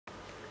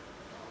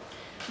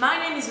My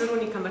name is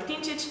Veronika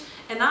Martinčič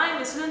and I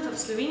am a student of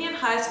Slovenian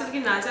High School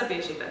Gymnasia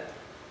Bežigrad.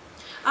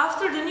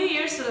 After the New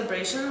Year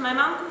celebration, my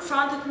mom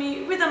confronted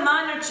me with a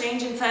minor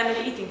change in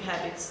family eating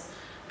habits,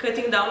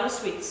 cutting down on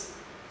sweets.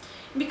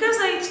 Because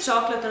I eat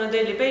chocolate on a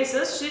daily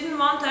basis, she didn't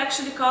want to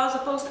actually cause a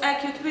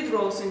post-acute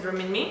withdrawal syndrome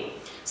in me,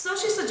 so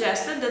she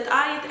suggested that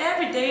I eat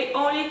every day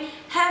only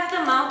half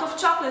the amount of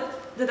chocolate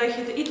that I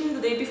had eaten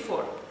the day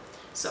before.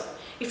 So,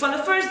 if on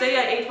the first day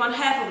I ate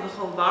 1/2 of the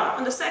whole bar,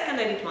 on the second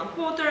I ate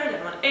 1/4,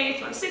 then 1/8,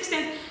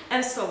 1/16,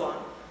 and so on.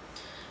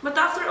 But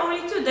after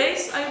only 2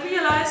 days, I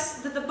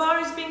realized that the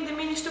bar is being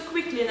diminished too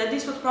quickly and that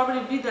this would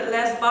probably be the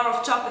last bar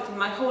of chocolate in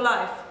my whole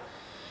life.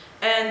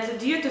 And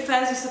due to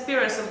fast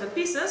disappearance of the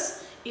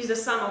pieces, is the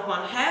sum of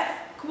 1/2,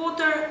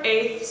 1/4,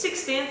 1/8,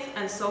 16th,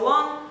 and so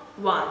on,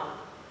 1.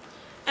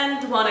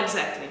 And 1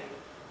 exactly.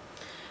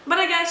 But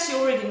I guess she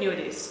already knew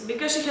this,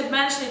 because she had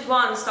mentioned it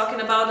once,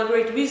 talking about the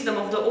great wisdom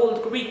of the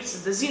old Greeks,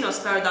 the Zeno's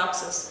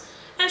paradoxes,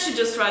 and she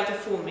just tried to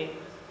fool me.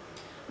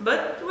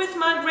 But with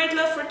my great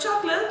love for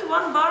chocolate,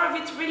 1 bar of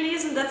it really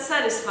isn't that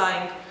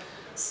satisfying,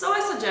 so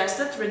I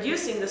suggested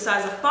reducing the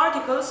size of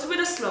particles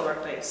with a slower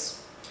pace.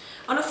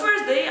 On the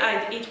first day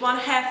I'd eat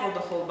 1/2 of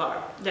the whole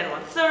bar, then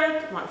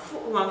 1/3,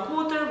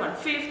 1/4,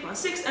 1/5,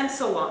 1/6, and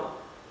so on.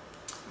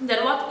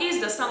 Then what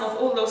is the sum of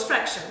all those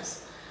fractions?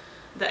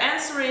 The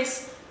answer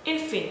is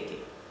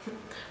infinity.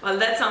 Well,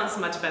 that sounds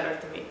much better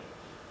to me.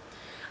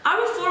 I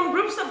will form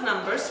groups of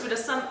numbers with a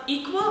sum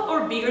equal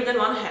or bigger than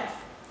 1/2.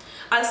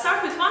 I'll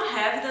start with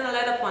 1/2, then I'll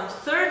add up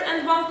 1/3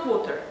 and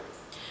 1/4.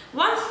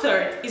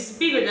 1/3 is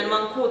bigger than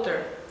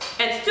 1/4,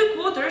 and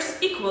 2/4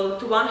 equal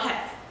to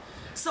 1/2.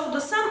 So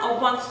the sum of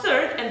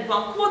 1/3 and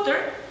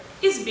 1/4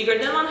 is bigger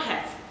than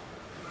 1/2.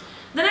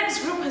 The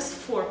next group has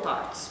 4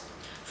 parts.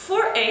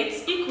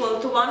 4/8 equal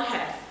to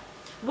 1/2.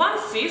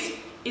 1/5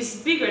 is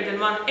bigger than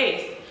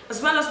 1/8,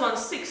 as well as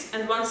 1/6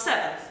 and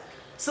 1/7.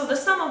 So the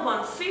sum of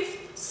 1/5,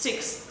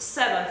 6th,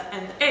 7th,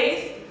 and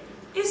 8th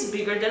is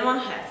bigger than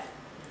 1/2.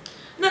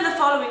 Then the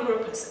following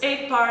group has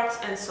 8 parts,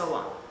 and so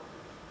on.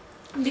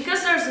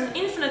 Because there's an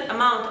infinite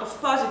amount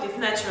of positive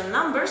natural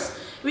numbers,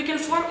 we can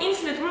form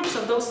infinite groups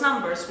of those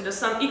numbers with a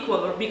sum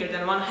equal or bigger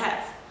than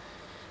 1/2.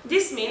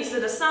 This means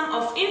that the sum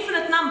of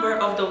infinite number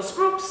of those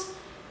groups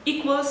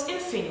equals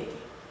infinity.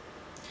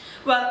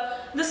 Well,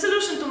 the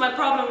solution to my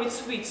problem with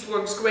sweets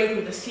works great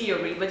in the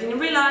theory, but in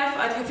real life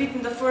I'd have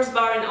eaten the first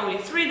bar in only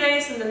 3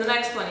 days and then the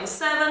next one in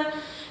 7,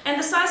 and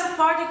the size of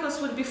particles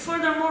would be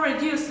furthermore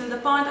reduced to the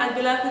point I'd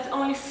be left with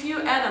only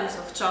few atoms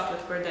of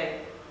chocolate per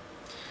day.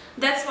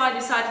 That's why I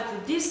decided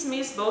to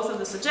dismiss both of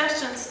the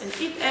suggestions and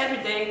eat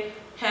every day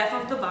half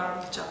of the bar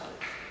of the chocolate.